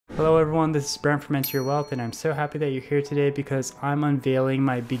Hello everyone, this is Brent from Enter Your Wealth, and I'm so happy that you're here today because I'm unveiling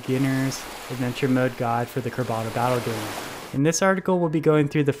my beginner's adventure mode guide for the Crabada battle game. In this article, we'll be going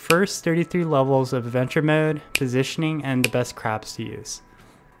through the first 33 levels of adventure mode, positioning, and the best crabs to use.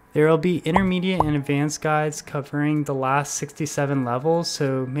 There will be intermediate and advanced guides covering the last 67 levels,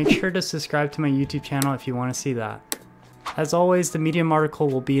 so make sure to subscribe to my YouTube channel if you want to see that. As always, the Medium article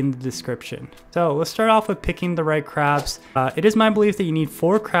will be in the description. So let's start off with picking the right crabs. It is my belief that you need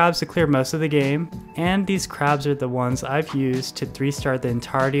 4 crabs to clear most of the game, and these crabs are the ones I've used to 3-star the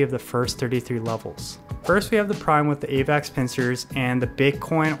entirety of the first 33 levels. First, we have the Prime with the AVAX pincers and the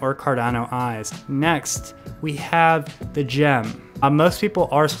Bitcoin or Cardano eyes. Next, we have the Gem. Most people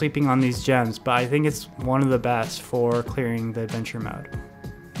are sleeping on these gems, but I think it's one of the best for clearing the adventure mode.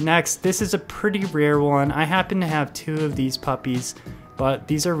 Next, this is a pretty rare one. I happen to have 2 of these puppies, but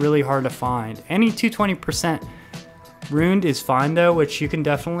these are really hard to find. Any 220% ruined is fine though, which you can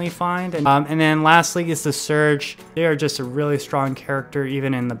definitely find. And then lastly is the Surge. They are just a really strong character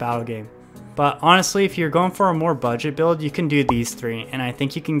even in the battle game. But honestly, if you're going for a more budget build, you can do these 3, and I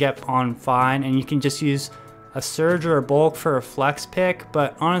think you can get on fine, and you can just use a Surge or a Bulk for a flex pick,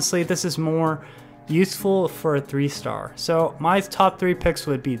 but honestly, this is more useful for a 3-star. So my top 3 picks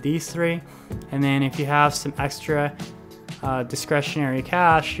would be these 3, and then if you have some extra discretionary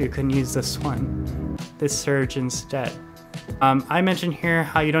cash, you can use this one, this Surge instead. I mentioned here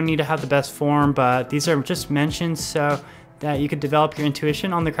how you don't need to have the best form, but these are just mentioned so that you could develop your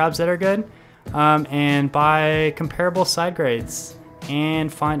intuition on the crabs that are good, and buy comparable side grades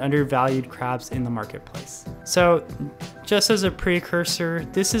and find undervalued crabs in the marketplace. So just as a precursor,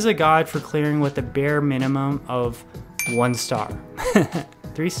 this is a guide for clearing with a bare minimum of 1 star.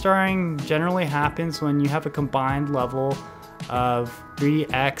 3-starring generally happens when you have a combined level of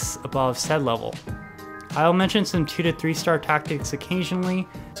 3x above said level. I'll mention some 2 to 3-star tactics occasionally.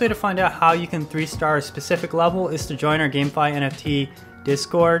 So to find out how you can 3-star a specific level is to join our GameFi NFT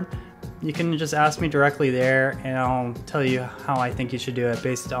Discord. You can just ask me directly there and I'll tell you how I think you should do it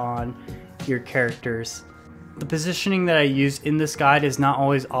based on your characters. The positioning that I use in this guide is not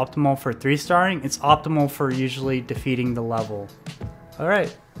always optimal for 3-starring, it's optimal for usually defeating the level.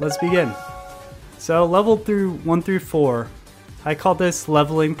 Alright, let's begin. So level 1 through 4, I call this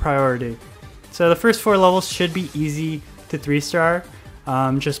leveling priority. So the first 4 levels should be easy to 3-star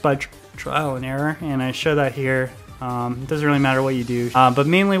just by trial and error, and I show that here. It doesn't really matter what you do, but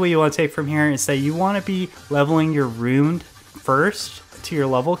mainly what you want to take from here is that you want to be leveling your rune first to your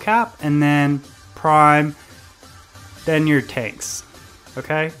level cap, and then prime, then your tanks.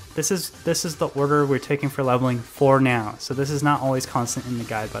 Okay, this is the order we're taking for leveling for now, so this is not always constant in the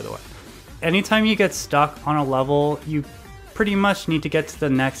guide, by the way. Anytime you get stuck on a level, you pretty much need to get to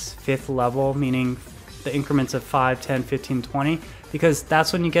the next 5th level, meaning the increments of 5, 10, 15, 20, because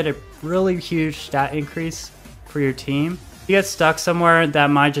that's when you get a really huge stat increase for your team. If you get stuck somewhere, that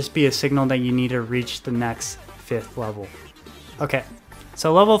might just be a signal that you need to reach the next 5th level. Okay,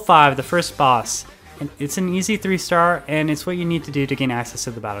 so level 5, the first boss. It's an easy 3-star, and it's what you need to do to gain access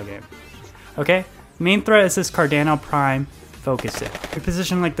to the battle game. Okay, main threat is this Cardano Prime. Focus it. You're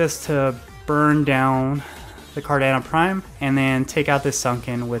positioned like this to burn down the Cardano Prime, and then take out this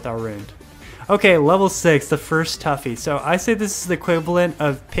Sunken with our Ruined. Okay, level 6, the first toughie. So I say this is the equivalent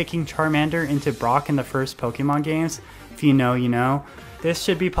of picking Charmander into Brock in the first Pokemon games. If you know, you know. This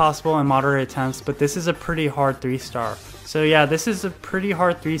should be possible in moderate attempts, but this is a pretty hard 3-star. So yeah, this is a pretty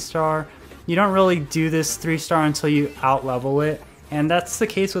hard 3-star. You don't really do this 3-star until you out-level it, and that's the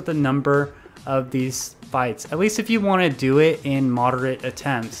case with a number of these fights. At least if you want to do it in moderate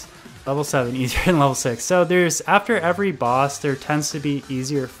attempts. Level 7, easier than level 6. So after every boss, there tends to be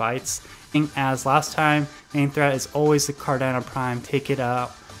easier fights. As last time, main threat is always the Cardano Prime. Take it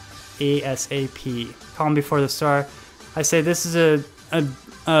out ASAP. Calm before the start. I say this is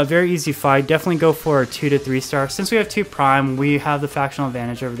a very easy fight. Definitely go for a 2 to 3-star. Since we have 2 Prime, we have the factional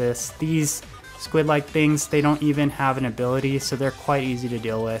advantage over this. These squid-like things, they don't even have an ability, so they're quite easy to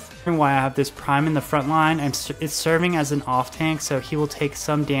deal with. And why I have this Prime in the front line, it's serving as an off tank, so he will take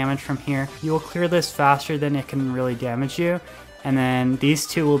some damage from here. You will clear this faster than it can really damage you. And then these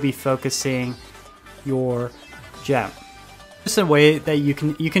 2 will be focusing your gem. Just a way that you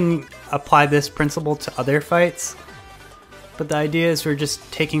can apply this principle to other fights, but the idea is we're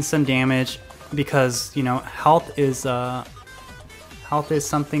just taking some damage because, you know, health is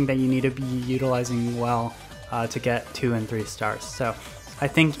something that you need to be utilizing well to get 2 and 3 stars. So I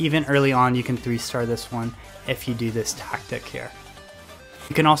think even early on you can 3-star this one if you do this tactic here.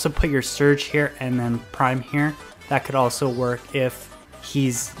 You can also put your Surge here and then Prime here. That could also work if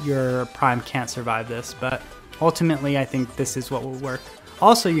your Prime can't survive this, but ultimately I think this is what will work.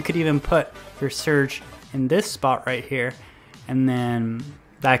 Also, you could even put your surge in this spot right here, and then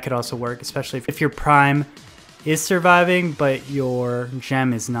that could also work, especially if your prime is surviving, but your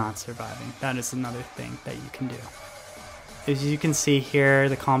gem is not surviving. That is another thing that you can do. As you can see here,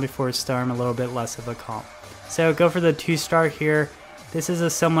 the calm before storm, a little bit less of a calm. So go for the 2-star here. This is a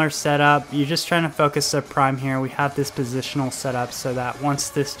similar setup. You're just trying to focus the prime here. We have this positional setup so that once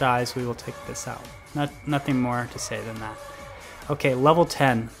this dies, we will take this out. Nothing more to say than that. Okay, level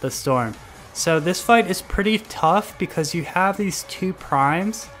 10, the storm. So this fight is pretty tough because you have these 2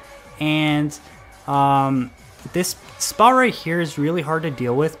 primes, and this spot right here is really hard to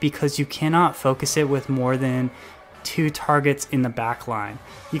deal with because you cannot focus it with more than 2 targets in the back line.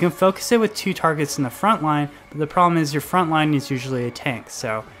 You can focus it with 2 targets in the front line, but the problem is your front line is usually a tank,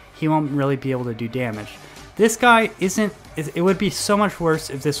 so he won't really be able to do damage. This guy isn't, it would be so much worse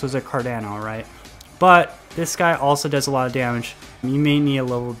if this was a Cardano, right? But this guy also does a lot of damage. You may need a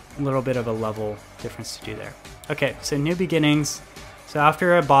little bit of a level difference to do there. Okay, so new beginnings. So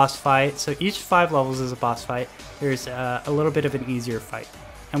after a boss fight, so each 5 levels is a boss fight, there's a little bit of an easier fight.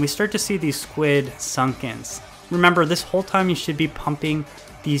 And we start to see these squid sunkens. Remember, this whole time you should be pumping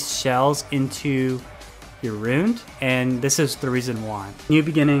these shells into your rune, and this is the reason why. New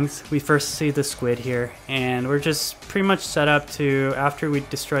beginnings, we first see the squid here, and we're just pretty much set up to, after we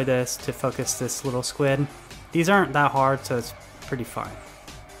destroy this, to focus this little squid. These aren't that hard, so it's pretty fine.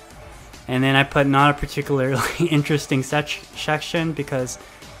 And then I put not a particularly interesting section because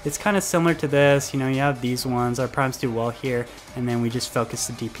it's kind of similar to this. You know, you have these ones, our primes do well here, and then we just focus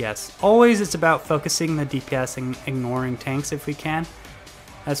the DPS. Always it's about focusing the DPS and ignoring tanks if we can.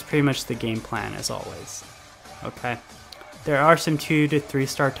 That's pretty much the game plan as always. Okay, there are some 2 to 3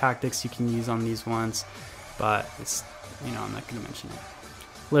 star tactics you can use on these ones, but it's, you know, I'm not going to mention it.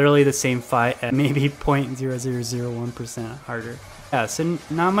 Literally the same fight at maybe 0.0001% harder. Yeah, so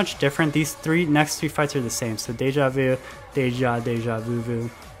not much different. These next three fights are the same. So Deja Vu, Deja Vu.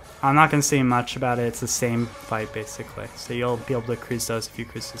 I'm not going to say much about it. It's the same fight basically. So you'll be able to cruise those if you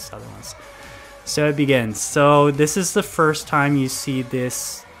cruise these other ones. So it begins. So this is the first time you see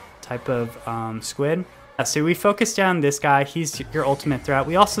this type of squid. So we focus down this guy. He's your ultimate threat.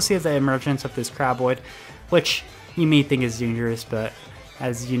 We also see the emergence of this craboid, which you may think is dangerous, but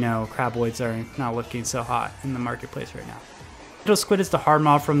as you know, craboids are not looking so hot in the marketplace right now. Little Squid is the hard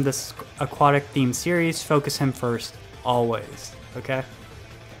mob from this aquatic theme series. Focus him first, always. Okay.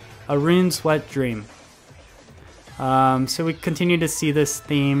 A rune's wet dream. So we continue to see this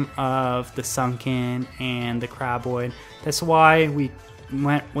theme of the sunken and the craboid. That's why we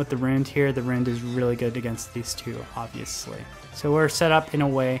went with the rune here. The rune is really good against these two, obviously. So we're set up in a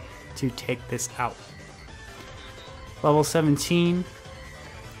way to take this out. Level 17.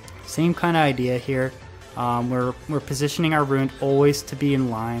 Same kind of idea here. We're positioning our rune always to be in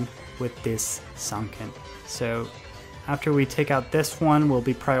line with this sunken. So after we take out this one, we'll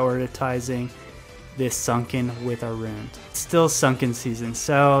be prioritizing this sunken with our rune. Still sunken season,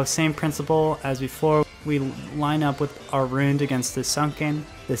 so same principle as before. We line up with our rune against the sunken.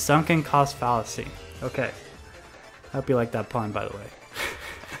 The sunken cost fallacy. Okay, I hope you like that pun, by the way.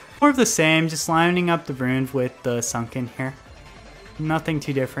 More of the same, just lining up the rune with the sunken here. Nothing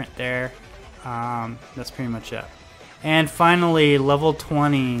too different there. That's pretty much it. And finally, level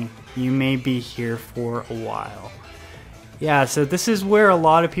 20. You may be here for a while. Yeah, so this is where a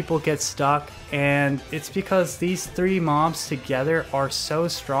lot of people get stuck, and it's because these three mobs together are so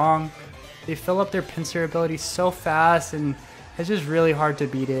strong. They fill up their pincer ability so fast, and it's just really hard to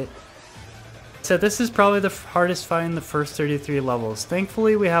beat it. So this is probably the hardest fight in the first 33 levels.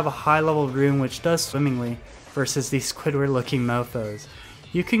 Thankfully, we have a high level rune which does swimmingly versus these Squidward looking mofos.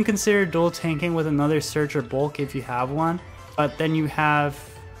 You can consider dual tanking with another Surge or Bulk if you have one, but then you have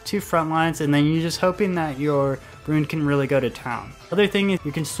two front lines, and then you're just hoping that your rune can really go to town. Other thing is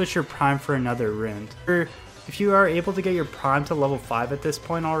you can switch your prime for another rune. Or if you are able to get your prime to level 5 at this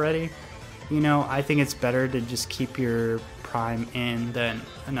point already, you know, I think it's better to just keep your prime in than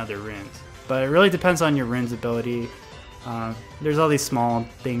another rune. But it really depends on your rune's ability. There's all these small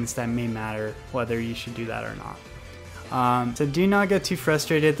things that may matter whether you should do that or not. So do not get too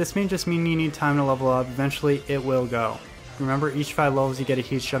frustrated. This may just mean you need time to level up. Eventually it will go. Remember, each 5 levels you get a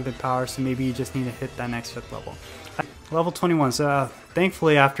huge jump in power, so maybe you just need to hit that next 5th level. Level 21, so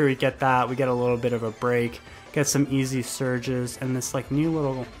thankfully after we get that, we get a little bit of a break, get some easy surges, and this like new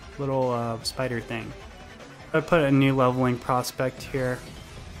little spider thing. I put a new leveling prospect here.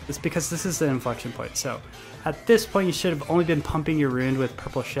 It's because this is the inflection point. So at this point you should have only been pumping your rune with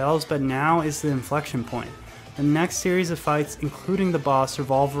purple shells, but now is the inflection point. The next series of fights, including the boss,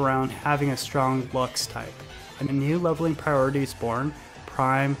 revolve around having a strong Lux type. A new leveling priority is born,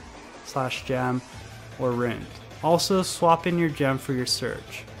 prime / gem or ruined. Also swap in your gem for your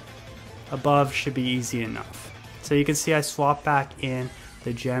surge. Above should be easy enough. So you can see I swap back in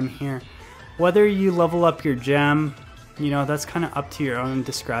the gem here. Whether you level up your gem, you know, that's kind of up to your own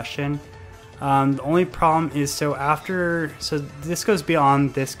discretion. The only problem is, so this goes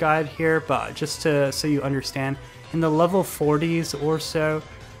beyond this guide here, but just so you understand, in the level 40s or so,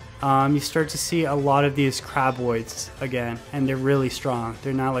 you start to see a lot of these craboids again, and they're really strong.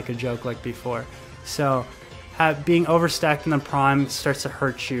 They're not like a joke like before. So being overstacked in the prime starts to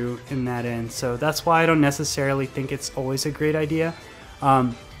hurt you in that end. So that's why I don't necessarily think it's always a great idea,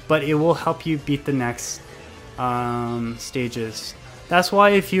 but it will help you beat the next stages. That's why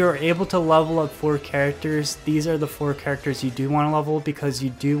if you're able to level up 4 characters, these are the 4 characters you do want to level, because you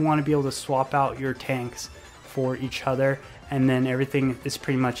do want to be able to swap out your tanks for each other, and then everything is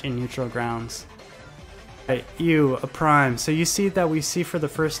pretty much in neutral grounds. Right, a prime. So you see that we see for the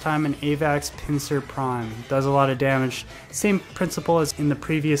first time an AVAX pincer prime. Does a lot of damage. Same principle as in the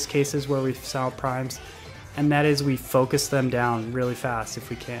previous cases where we saw primes, and that is we focus them down really fast if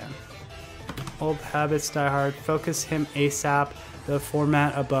we can. Old habits die hard. Focus him ASAP. The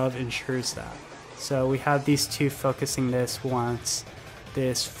format above ensures that. So we have these two focusing this once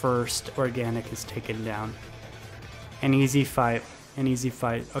this first organic is taken down. An easy fight. An easy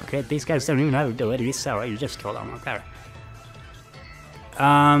fight. Okay, these guys don't even know how to do it. He's sorry, you just killed them. Okay.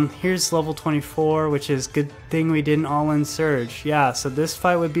 Here's level 24, which is good thing we didn't all in surge. Yeah, so this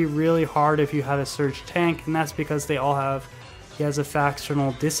fight would be really hard if you had a surge tank, and that's because he has a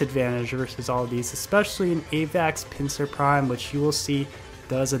factional disadvantage versus all of these, especially in AVAX Pincer Prime, which you will see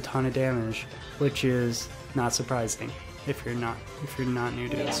does a ton of damage, which is not surprising if you're not new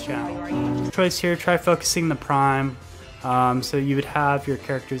to this channel. Choice here, try focusing the prime. So you would have your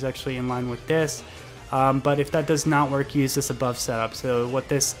characters actually in line with this, but if that does not work, use this above setup. So what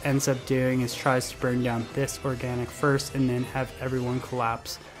this ends up doing is tries to burn down this organic first and then have everyone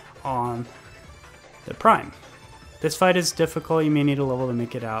collapse on the prime. This fight is difficult. You may need a level to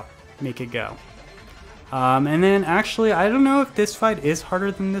make it go. And then actually, I don't know if this fight is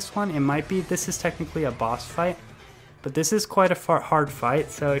harder than this one. It might be. This is technically a boss fight, but this is quite a hard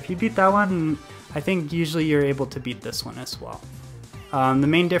fight. So if you beat that one, I think usually you're able to beat this one as well. The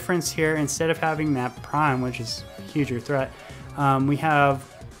main difference here, instead of having that prime, which is a huger threat, we have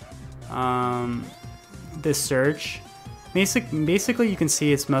this surge. Basically, you can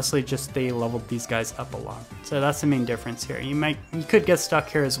see it's mostly just they leveled these guys up a lot. So that's the main difference here. You could get stuck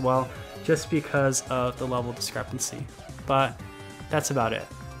here as well, just because of the level discrepancy. But that's about it.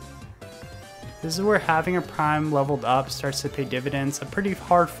 This is where having a prime leveled up starts to pay dividends. A pretty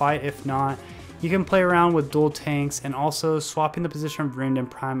hard fight if not. You can play around with dual tanks and also swapping the position of ruined and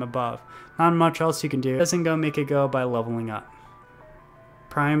prime above. Not much else you can do. It doesn't go make it go by leveling up.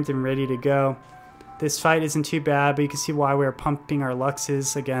 Primed and ready to go. This fight isn't too bad, but you can see why we're pumping our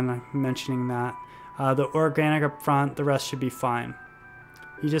Luxes. Again, I'm mentioning that. The organic up front, the rest should be fine.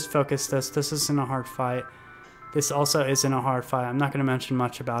 You just focus this. This isn't a hard fight. This also isn't a hard fight. I'm not going to mention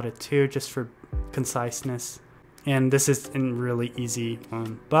much about it too, just for conciseness. And this is a really easy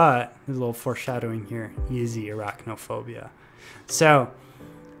one, but there's a little foreshadowing here. Easy arachnophobia. So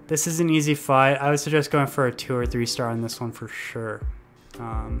this is an easy fight. I would suggest going for a 2 or 3 star on this one for sure.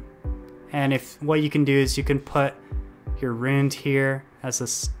 And if what you can do is you can put your ruined here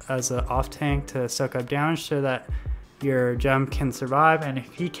as a off tank to soak up damage so that your gem can survive. And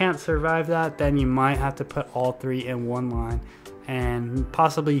if he can't survive that, then you might have to put all 3 in one line, and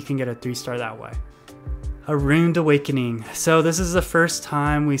possibly you can get a 3 star that way. A Ruined Awakening. So this is the first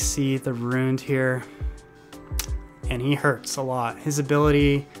time we see the Ruined here, and he hurts a lot. His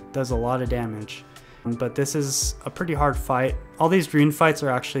ability does a lot of damage, but this is a pretty hard fight. All these Ruined fights are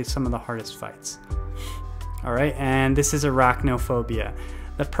actually some of the hardest fights. Alright, and this is Arachnophobia.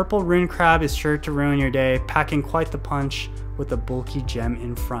 The purple Rune Crab is sure to ruin your day, packing quite the punch with a bulky gem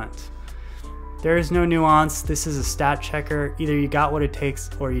in front. There is no nuance. This is a stat checker. Either you got what it takes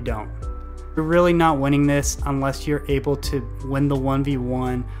or you don't. You're really not winning this unless you're able to win the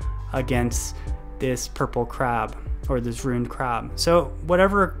 1v1 against this purple crab or this ruined crab. So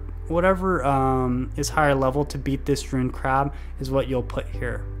whatever is higher level to beat this ruined crab is what you'll put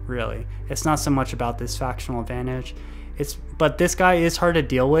here, really. It's not so much about this factional advantage. But this guy is hard to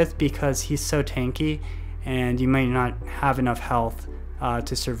deal with because he's so tanky and you might not have enough health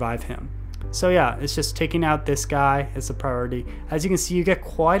to survive him. So yeah, it's just taking out this guy is a priority. As you can see, you get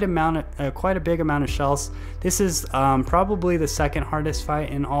quite a big amount of shells. This is probably the second hardest fight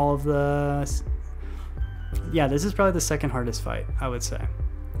in all of the... Yeah, this is probably the second hardest fight, I would say.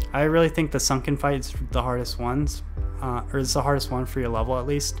 I really think the sunken fight is the hardest ones. or it's the hardest one for your level at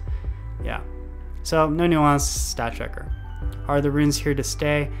least. Yeah. So no nuance, stat checker. Are the runes here to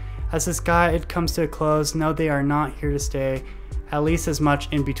stay? As this guide comes to a close, no, they are not here to stay, at least as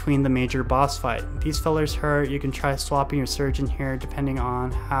much in between the major boss fight. These fillers hurt. You can try swapping your surgeon here depending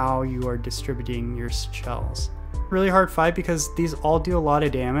on how you are distributing your shells. Really hard fight because these all do a lot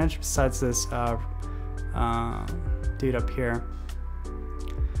of damage besides this dude up here.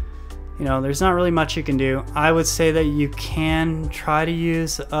 You know, there's not really much you can do. I would say that you can try to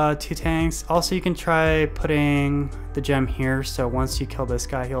use 2 tanks. Also, you can try putting the gem here. So once you kill this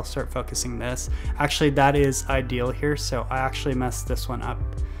guy, he'll start focusing this. Actually, that is ideal here. So I actually messed this one up.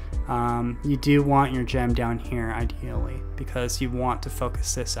 You do want your gem down here ideally because you want to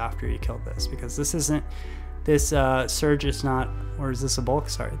focus this after you kill this, because this isn't, this surge is not, or is this a bulk?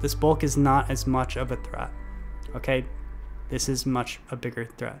 Sorry, this bulk is not as much of a threat. Okay, this is much a bigger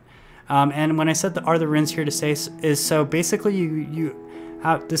threat. And when I said are the runes here to stay, is so basically you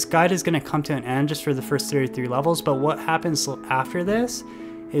have, this guide is going to come to an end just for the first 33 levels, but what happens after this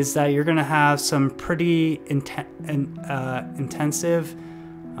is that you're going to have some pretty intensive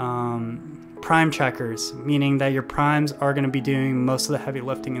prime checkers, meaning that your primes are going to be doing most of the heavy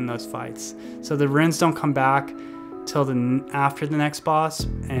lifting in those fights. So the runes don't come back till after the next boss,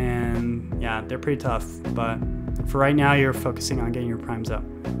 and yeah, they're pretty tough, but for right now you're focusing on getting your primes up.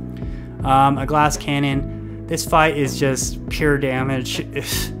 A glass cannon. This fight is just pure damage.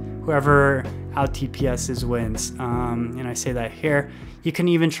 Whoever out TPSs wins. And I say that here. You can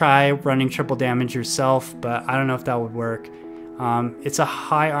even try running triple damage yourself, but I don't know if that would work. It's a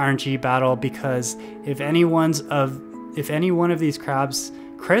high RNG battle because if any one of these crabs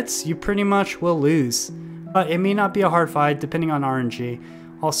crits, you pretty much will lose. But it may not be a hard fight depending on RNG.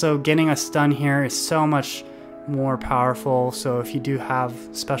 Also, getting a stun here is so much more powerful, so if you do have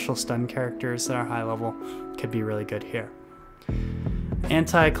special stun characters that are high level, could be really good here.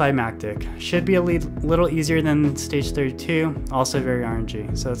 Anticlimactic should be a little easier than stage 32, also very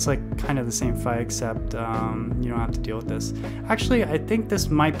RNG, so it's like kind of the same fight except you don't have to deal with this. Actually, I think this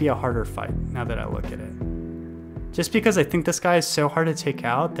might be a harder fight now that I look at it, just because I think this guy is so hard to take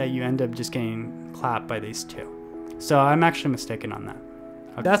out that you end up just getting clapped by these two. So I'm actually mistaken on that.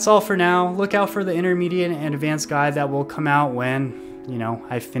 That's all for now. Look out for the intermediate and advanced guide that will come out when, you know,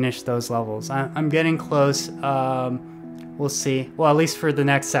 I finish those levels. I'm getting close. We'll see. Well, at least for the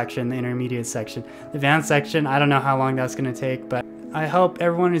next section, the intermediate section. The advanced section, I don't know how long that's going to take, but I hope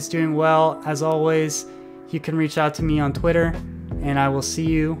everyone is doing well. As always, you can reach out to me on Twitter, and I will see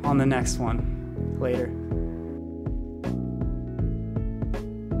you on the next one. Later.